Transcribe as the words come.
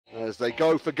as they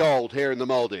go for gold here in the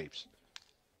Maldives.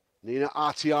 Nina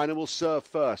Ahtiainen will serve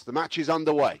first. The match is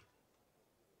underway.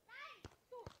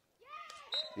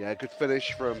 Yeah, good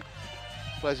finish from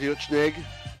Plesiutschnig.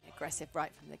 Aggressive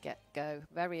right from the get-go.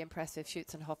 Very impressive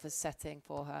Schützenhöfer's setting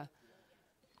for her.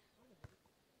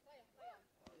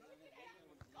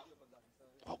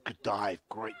 Oh, good dive.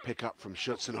 Great pickup from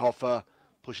Schützenhöfer.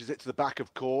 Pushes it to the back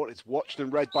of court. It's watched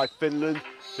and read by Finland,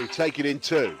 who take it in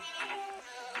two.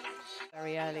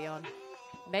 Very early on.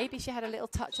 Maybe she had a little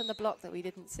touch on the block that we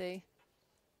didn't see.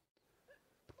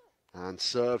 And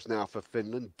serves now for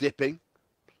Finland, dipping.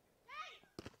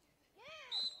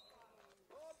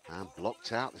 And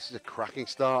blocked out. This is a cracking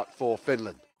start for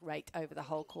Finland. Great over the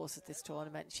whole course of this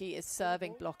tournament. She is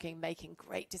serving, blocking, making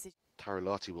great decisions.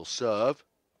 Lahti will serve.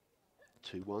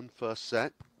 2-1 first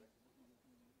set.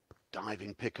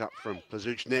 Diving pickup from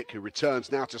Plesiutschnig, who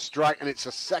returns now to strike, and it's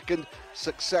a second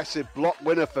successive block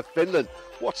winner for Finland.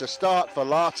 What a start for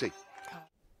Lahti.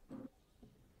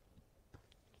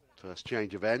 First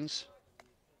change of ends.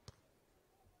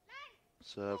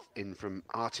 Serve in from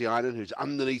Ahtiainen, who's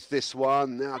underneath this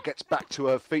one. Now gets back to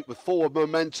her feet with forward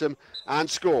momentum and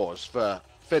scores for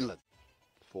Finland.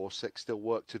 4-6, still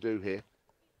work to do here.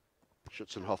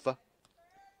 Schützenhöfer.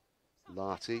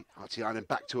 Lahti, Ahtiainen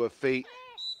back to her feet.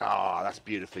 Ah, that's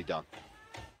beautifully done.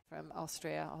 From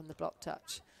Austria on the block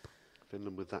touch.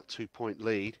 Finland with that 2-point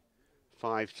lead.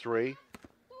 5-3.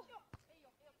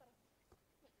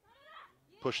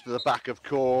 Push to the back of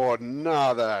court.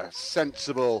 Another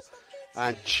sensible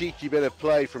and cheeky bit of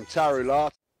play from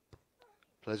Lahti.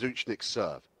 Plesiutschnig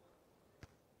serve.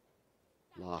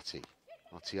 Lahti,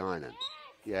 Ahtiainen.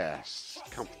 Yes,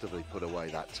 comfortably put away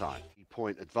that time.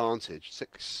 Point advantage.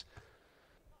 6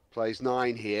 plays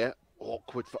 9 here.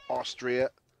 Awkward for Austria.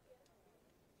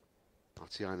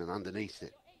 Ahtiainen underneath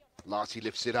it. Lahti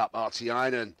lifts it up.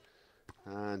 Ahtiainen.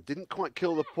 And didn't quite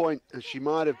kill the point as she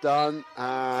might have done.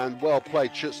 And well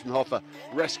played, Schützenhöfer.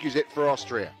 Rescues it for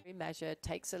Austria. Measured,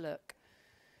 takes a look.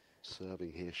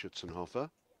 Serving here, Schützenhöfer.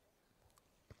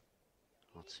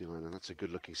 Ahtiainen, that's a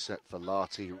good looking set for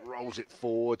Lahti. Rolls it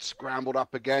forward, scrambled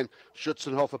up again.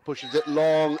 Schützenhöfer pushes it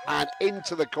long and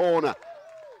into the corner.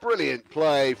 Brilliant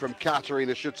play from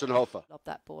Katarina Schützenhöfer. Lob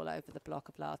that ball over the block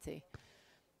of Lahti.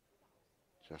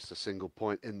 Just a single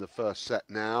point in the first set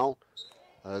now,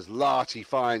 as Lahti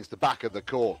finds the back of the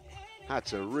court. Had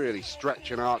to really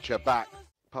stretch and arch her back.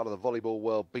 Part of the Volleyball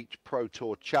World Beach Pro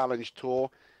Tour Challenge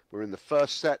Tour. We're in the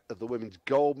first set of the women's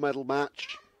gold medal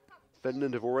match.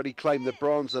 Finland have already claimed the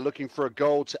bronze. They're looking for a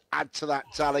gold to add to that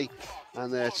tally,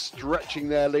 and they're stretching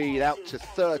their lead out to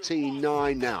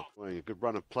 13-9 now. Well, a good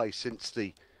run of play since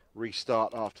the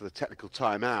restart after the technical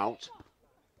timeout.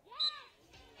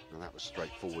 And that was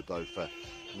straightforward though for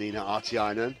Nina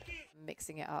Ahtiainen.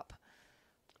 Mixing it up.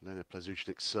 Lena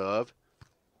Plesiutschnig serve.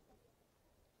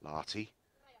 Lahti,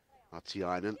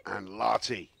 Ahtiainen and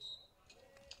Lahti.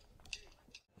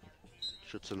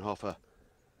 Schützenhöfer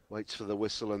waits for the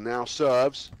whistle and now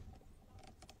serves.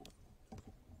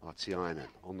 Ahtiainen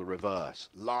on the reverse.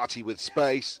 Lahti with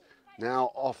space.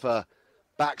 Now off her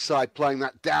backside, playing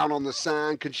that down on the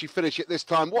sand. Can she finish it this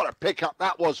time? What a pickup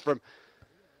that was from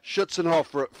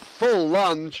Schützenhöfer at full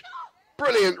lunge.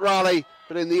 Brilliant rally,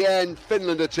 but in the end,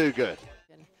 Finland are too good.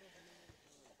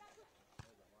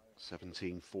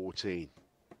 17-14.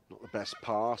 Not the best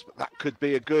pass, but that could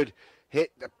be a good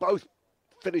hit. They're both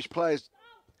Finnish players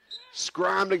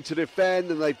scrambling to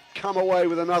defend, and they've come away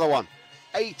with another one.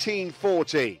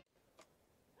 18-14.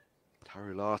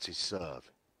 Lahti's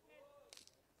serve.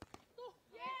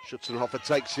 Schützenhöfer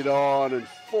takes it on and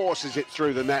forces it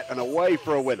through the net and away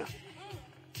for a winner.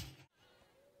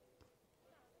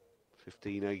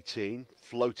 15-18.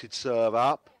 Floated serve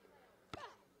up.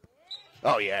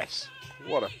 Oh, yes.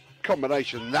 What a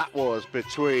combination that was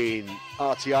between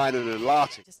Ahtiainen and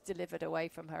Lahti. Just delivered away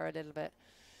from her a little bit.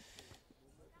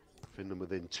 Finland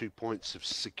within 2 points of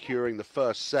securing the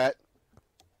first set.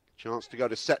 Chance to go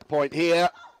to set point here.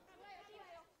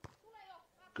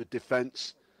 Good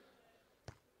defence.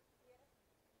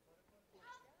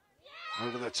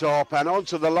 Over the top and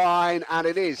onto the line, and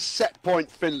it is set point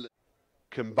Finland.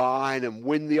 Combine and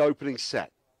win the opening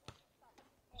set.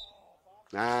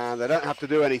 And they don't have to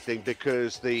do anything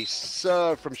because the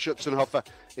serve from Schützenhöfer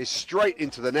is straight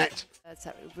into the net. That's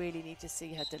how we really need to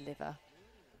see her deliver.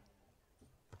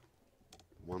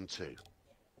 1-2.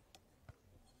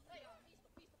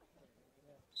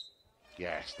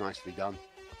 Yes, nicely done.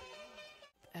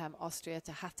 Austria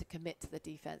to have to commit to the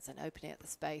defence and opening up the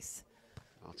space.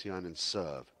 Ahtiainen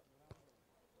serve.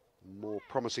 More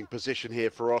promising position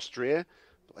here for Austria,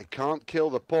 but they can't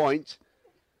kill the point,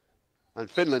 and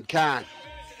Finland can.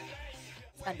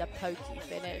 And a pokey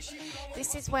finish.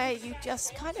 This is where you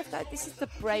just kind of go, this is the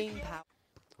brain power.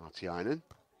 Ahtiainen.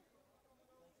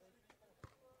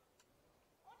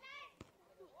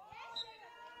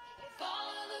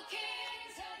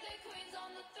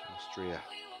 Austria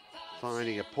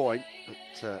finding a point,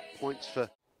 but points for...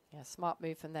 Yeah, smart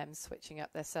move from them, switching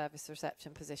up their service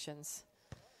reception positions.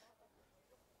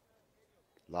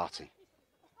 Lahti.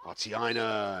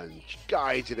 Ahtiainen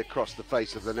guides it across the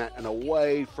face of the net and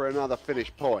away for another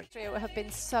finish point. Austria have been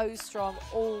so strong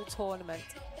all tournament.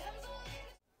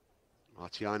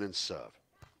 Ahtiainen's serve.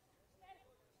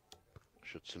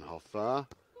 Schützenhöfer.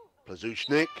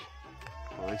 Plesiutschnig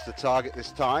finds the target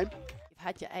this time. You've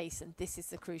had your ace and this is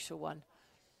the crucial one.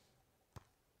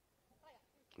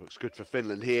 Looks good for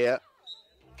Finland here.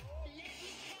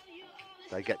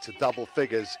 They get to double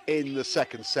figures in the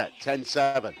second set,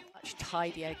 10-7. Much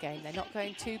tidier game. They're not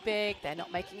going too big. They're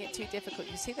not making it too difficult.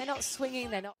 You see, they're not swinging.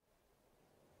 They're not.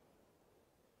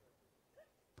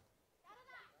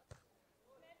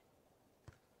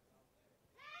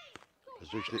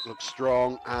 Plesiutschnig looks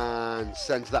strong and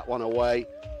sends that one away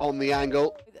on the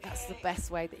angle. That's the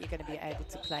best way that you're going to be able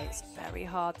to play. It's very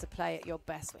hard to play at your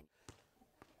best.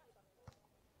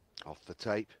 Off the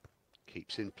tape,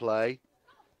 keeps in play.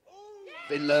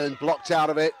 Finland blocked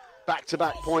out of it.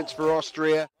 Back-to-back points for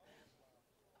Austria.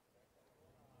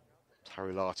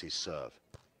 Lahti's serve.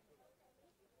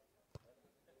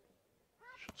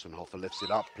 Schützenhöfer lifts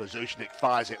it up. Plesiutschnig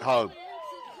fires it home.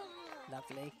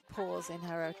 Lovely. Pause in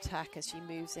her attack as she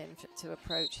moves in to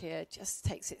approach here. Just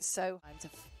takes it so time to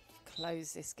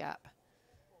close this gap.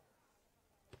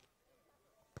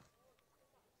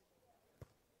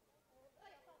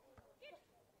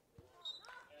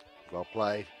 Well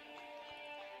played.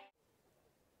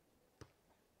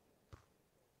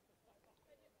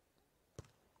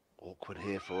 Awkward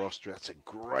here for Austria. That's a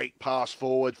great pass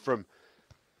forward from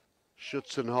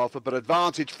Schützenhöfer, but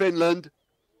advantage Finland.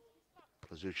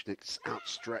 Plesiutschnig's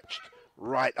outstretched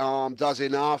right arm does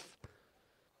enough.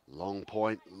 Long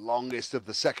point, longest of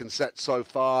the second set so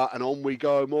far, and on we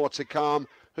go, more to come.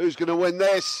 Who's going to win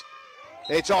this?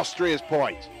 It's Austria's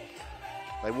point.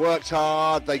 They worked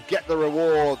hard, they get the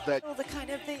reward. All the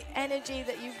kind of the energy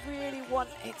that you really want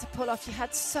it to pull off. You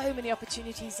had so many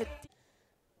opportunities.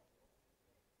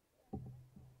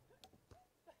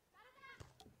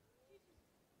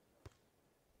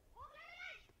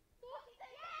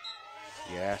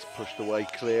 Yes, pushed away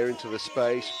clear into the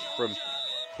space from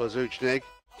Plesiutschnig.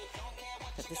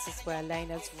 But this is where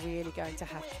Lena's really going to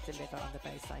have to deliver on the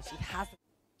baseline. She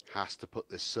has to put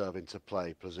this serve into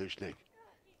play, Plesiutschnig.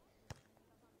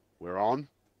 We're on.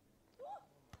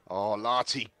 Oh,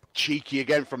 Lahti, cheeky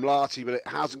again from Lahti, but it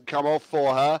hasn't come off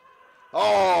for her.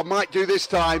 Oh, might do this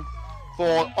time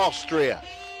for Austria.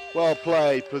 Well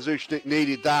played, Plesiutschnig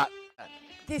needed that.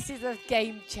 This is a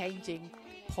game-changing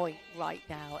point right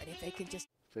now, and if they can just...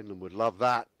 Finland would love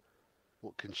that.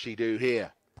 What can she do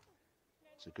here?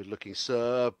 It's a good-looking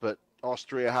serve, but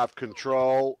Austria have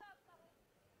control.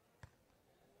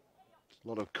 A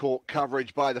lot of court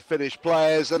coverage by the Finnish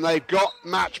players, and they've got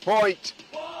match point.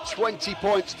 20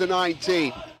 points to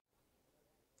 19.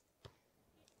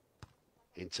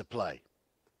 Into play.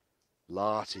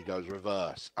 Lahti goes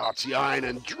reverse.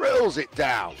 Ahtiainen drills it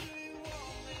down.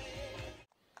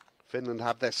 Finland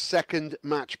have their second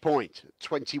match point,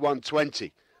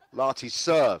 21-20. Lahti's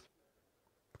serve.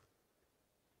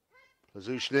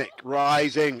 Plesiutschnig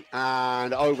rising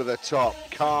and over the top.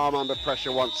 Calm under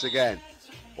pressure once again.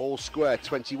 All square,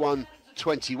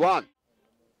 21-21.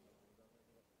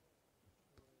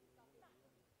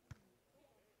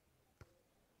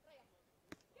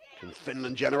 Can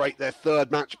Finland generate their third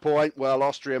match point? Well,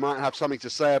 Austria might have something to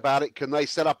say about it. Can they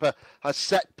set up a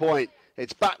set point?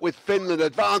 It's back with Finland,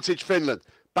 advantage Finland.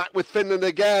 Back with Finland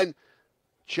again.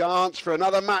 Chance for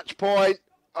another match point.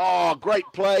 Oh, great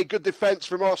play, good defence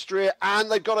from Austria,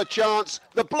 and they've got a chance.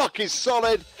 The block is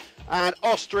solid, and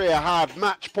Austria have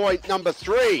match point number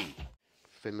 3.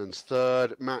 Finland's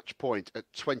third match point at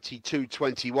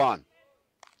 22-21.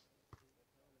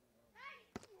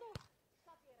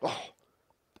 Oh,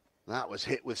 that was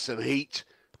hit with some heat.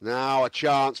 Now a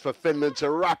chance for Finland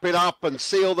to wrap it up and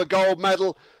seal the gold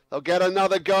medal. They'll get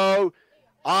another go.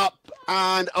 Up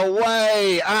and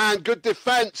away, and good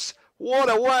defence.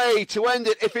 What a way to end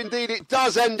it, if indeed it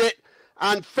does end it.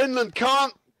 And Finland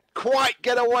can't quite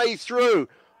get away through.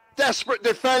 Desperate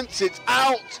defence, it's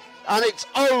out and it's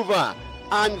over.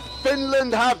 And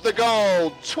Finland have the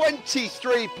gold,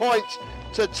 23 points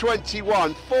to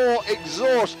 21. 4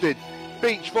 exhausted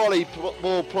beach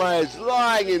volleyball players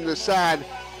lying in the sand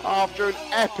after an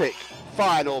epic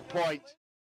final point.